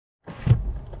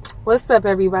What's up,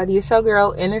 everybody? It's your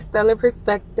girl, Interstellar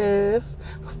Perspective,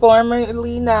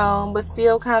 formerly known, but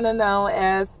still kind of known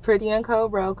as Pretty and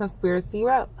Cold Row, Conspiracy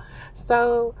Row.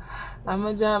 So, I'm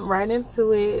going to jump right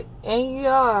into it. And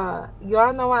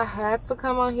y'all know I had to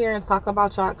come on here and talk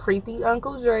about y'all creepy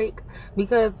Uncle Drake,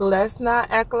 because let's not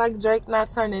act like Drake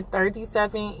not turning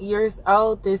 37 years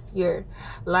old this year.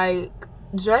 Like,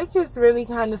 Drake is really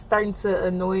kind of starting to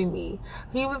annoy me.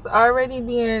 He was already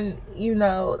being,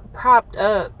 propped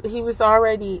up. He was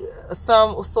already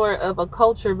some sort of a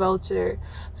culture vulture.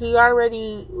 He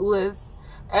already was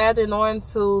adding on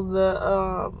to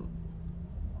the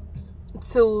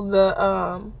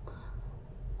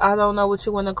I don't know what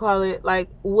you want to call it, like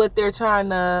what they're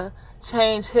trying to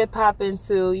change hip hop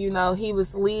into. He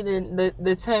was leading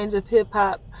the change of hip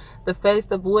hop, the face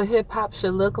of what hip hop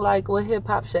should look like, what hip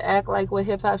hop should act like, what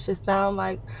hip hop should sound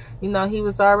like. He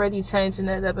was already changing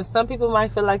that up. And some people might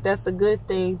feel like that's a good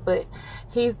thing, but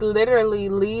he's literally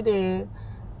leading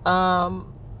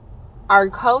our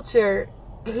culture.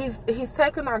 He's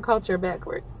taking our culture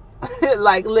backwards.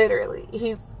 Like, literally,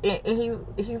 he's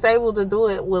able to do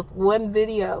it with one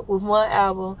video, with one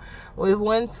album, with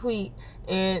one tweet,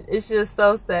 and it's just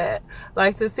so sad.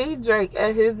 Like, to see Drake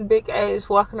at his big age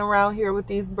walking around here with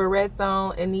these barrettes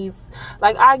on and these,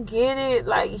 like, I get it,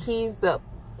 like, he's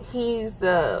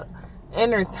a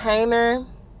entertainer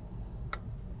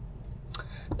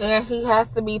and he has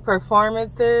to be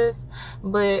performative,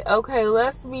 but okay,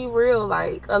 let's be real.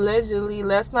 Like, allegedly,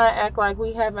 let's not act like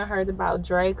we haven't heard about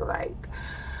Drake, like,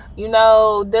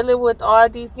 dealing with all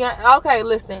these young. Okay,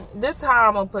 listen, this is how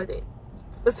I'm gonna put it.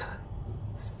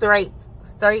 Straight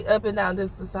up and down.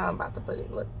 This is how I'm about to put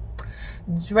it. Look,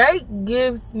 Drake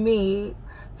give me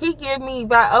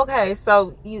okay,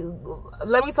 so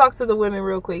let me talk to the women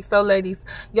real quick. So, ladies,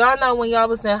 y'all know when y'all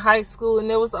was in high school and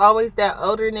there was always that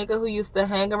older nigga who used to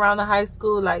hang around the high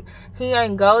school. Like, he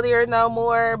ain't go there no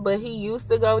more, but he used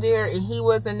to go there, and he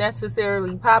wasn't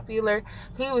necessarily popular.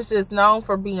 He was just known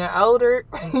for being older.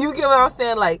 You get what I'm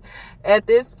saying? Like, at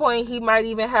this point, he might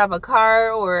even have a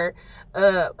car or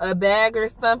a bag or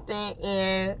something.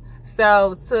 And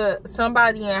so to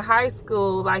somebody in high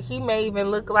school, like, he may even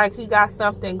look like he got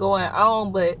something going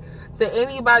on, but to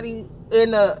anybody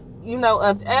in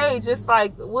of age, it's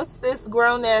like, what's this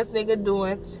grown ass nigga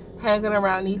doing hanging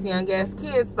around these young ass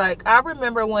kids? Like, I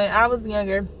remember when I was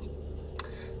younger,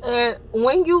 and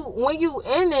when you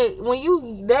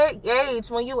that age,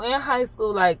 when you in high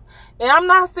school, like, and I'm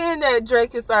not saying that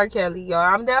Drake is R. Kelly, y'all.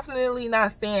 I'm definitely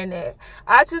not saying that.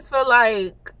 I just feel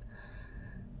like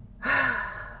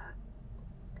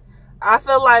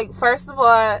first of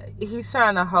all, he's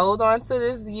trying to hold on to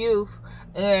this youth,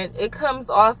 and it comes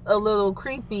off a little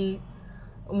creepy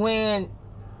when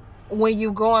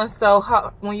you going so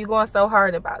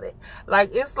hard about it. Like,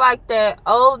 it's like that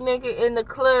old nigga in the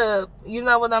club, you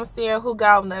know what I'm saying, who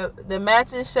got on the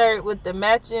matching shirt with the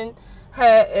matching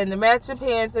hat and the matching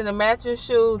pants and the matching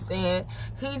shoes, and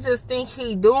he just think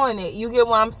he doing it. You get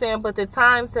what I'm saying? But the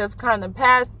times have kind of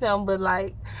passed him, but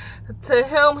like, to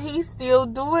him, he's still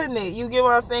doing it. You get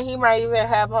what I'm saying? He might even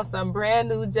have on some brand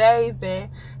new J's, and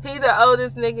he the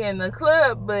oldest nigga in the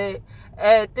club, but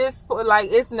at this point, like,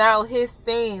 it's now his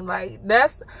thing. Like,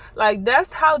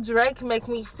 that's how Drake make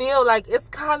me feel. Like, it's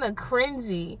kind of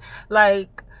cringy.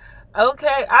 Like,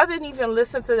 okay, I didn't even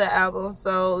listen to the album,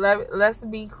 so let's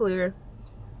be clear.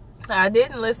 I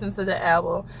didn't listen to the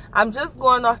album. I'm just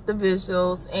going off the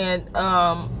visuals and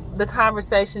the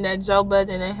conversation that Joe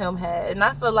Budden and him had. And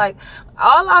I feel like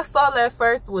all I saw at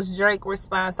first was Drake's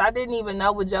response. I didn't even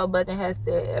know what Joe Budden had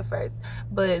said at first,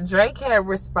 but Drake had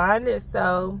responded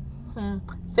so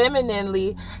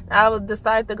femininely. I would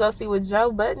decide to go see what Joe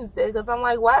Budden said, because I'm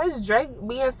like, why is Drake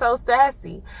being so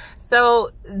sassy?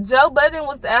 So Joe Budden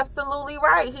was absolutely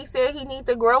right. He said he need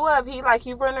to grow up. He like,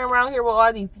 you running around here with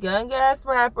all these young ass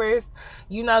rappers,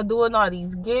 doing all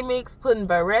these gimmicks, putting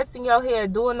barrettes in your hair,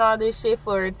 doing all this shit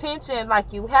for attention,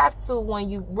 like you have to, when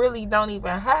you really don't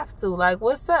even have to. Like,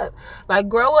 what's up? Like,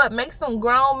 grow up, make some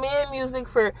grown man music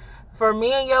for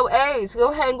men your age.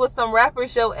 Go hang with some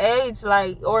rappers your age,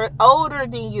 like, or older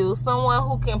than you, someone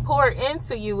who can pour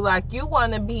into you. Like, you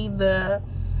want to be the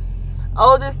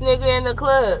oldest nigga in the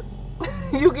club.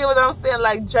 You get what I'm saying?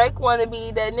 Like, Drake want to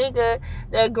be that nigga,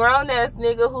 that grown-ass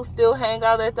nigga who still hang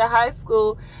out at the high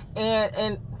school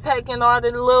and taking all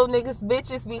the little niggas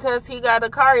bitches because he got a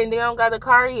car and they don't got a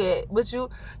car yet. But you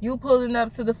pulling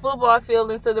up to the football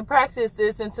field and to the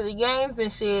practices and to the games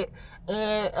and shit,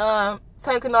 and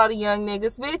taking all the young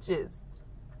niggas bitches.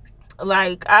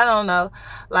 Like, I don't know.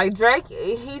 Like, Drake,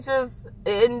 he just,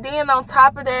 and then on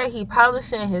top of that, he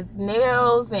polishing his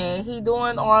nails and he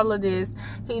doing all of this.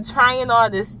 He trying all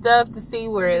this stuff to see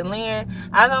where it lands.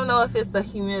 I don't know if it's a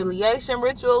humiliation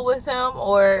ritual with him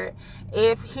or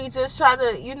if he just try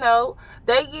to, you know,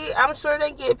 I'm sure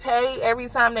they get paid every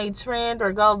time they trend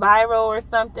or go viral or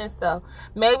something. So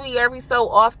maybe every so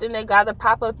often they got to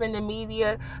pop up in the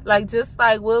media. Like, just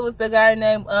like, what was the guy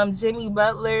named Jimmy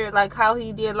Butler, like how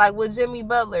he did, like with Jimmy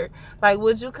Butler. Like,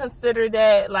 would you consider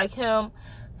that like him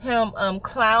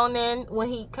clowning when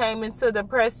he came into the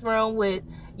press room with,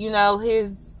 you know,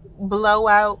 his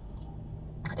blowout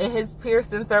and his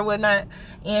piercings or whatnot,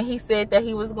 and he said that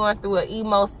he was going through an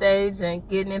emo stage and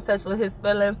getting in touch with his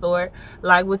feelings? Or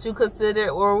like, would you consider,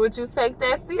 or would you take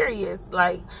that serious?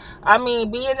 Like, I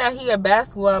mean, being that he a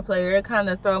basketball player, it kind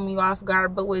of throw me off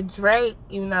guard. But with Drake,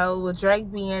 you know, with Drake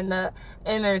being the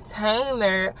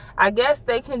entertainer, I guess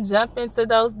they can jump into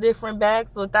those different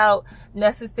bags without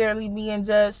necessarily being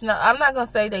judged. No, I'm not gonna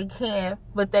say they can,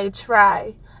 but they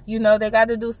try. You know, they got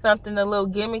to do something a little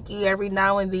gimmicky every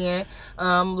now and then.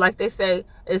 Like they say,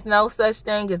 it's no such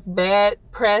thing as bad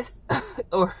press.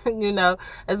 Or, you know,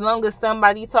 as long as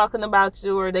somebody talking about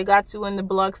you or they got you in the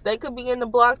blocks, they could be in the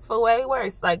blocks for way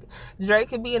worse. Like, Drake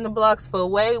could be in the blocks for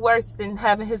way worse than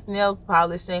having his nails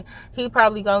polished. And he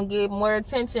probably gonna get more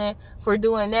attention for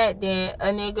doing that than a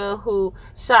nigga who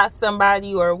shot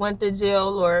somebody or went to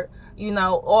jail or, you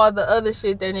know, all the other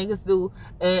shit that niggas do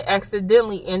and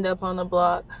accidentally end up on the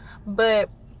block. But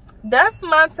that's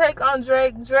my take on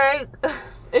Drake. Drake,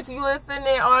 if you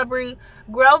listening, Aubrey,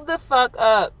 grow the fuck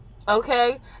up,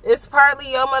 okay? It's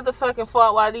partly your motherfucking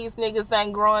fault why these niggas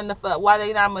ain't growing the fuck, why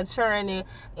they not maturing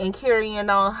and carrying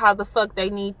on how the fuck they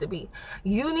need to be.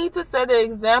 You need to set an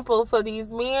example for these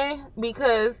men,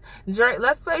 because Drake,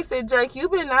 let's face it, Drake,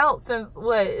 you've been out since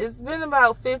what? It's been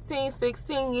about 15,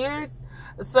 16 years.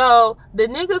 So the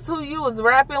niggas who you was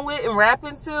rapping with and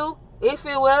rapping to, if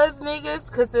it was niggas,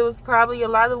 because it was probably a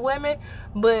lot of women,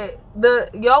 but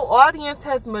your audience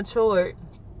has matured.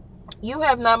 You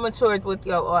have not matured with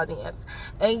your audience.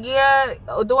 And yeah,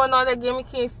 doing all that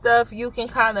gimmicky stuff, you can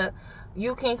kind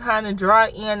of draw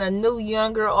in a new,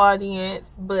 younger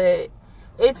audience, but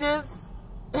it just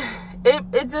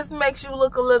makes you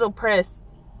look a little pressed.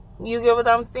 You get what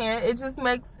I'm saying? It just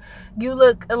makes you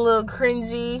look a little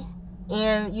cringy.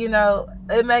 And, you know,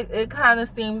 it kind of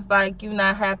seems like you're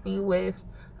not happy with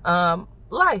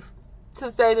life,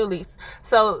 to say the least.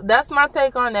 So that's my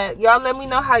take on that. Y'all let me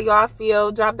know how y'all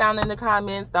feel. Drop down in the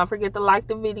comments. Don't forget to like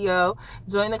the video.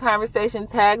 Join the conversation.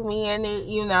 Tag me in it.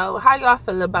 You know, how y'all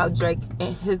feel about Drake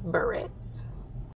and his barrettes.